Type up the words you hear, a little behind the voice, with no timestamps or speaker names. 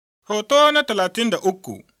Hoto na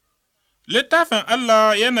 33. Littafin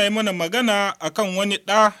Allah yana yi mana magana a kan wani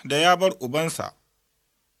ɗa da ya bar ubansa.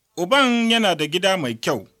 Uban yana da gida mai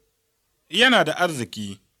kyau, yana da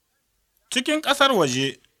arziki. Cikin ƙasar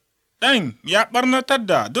waje, ɗan ya ɓarnatar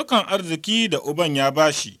da dukan arziki da uban ya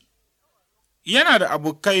bashi. Yana da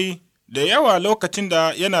abokai da yawa lokacin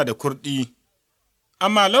da yana da kurɗi,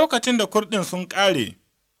 amma lokacin da kurɗin sun ƙare,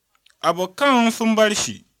 abokan sun bar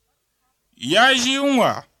shi. Ya ji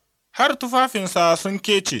yunwa har tufafinsa sun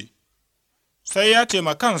kece, sai ya ce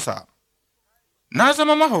ma kansa, na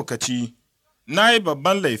zama mahaukaci, na yi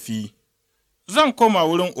babban laifi, zan koma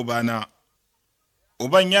wurin ubana.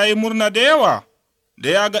 Uban ya yi murna da yawa da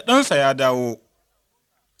ya ga ɗansa ya dawo.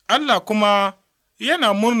 Allah kuma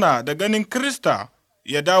yana murna da ganin Kirista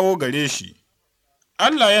ya dawo gare shi.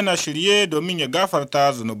 Allah yana shirye domin ya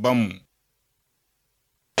gafarta zunubanmu.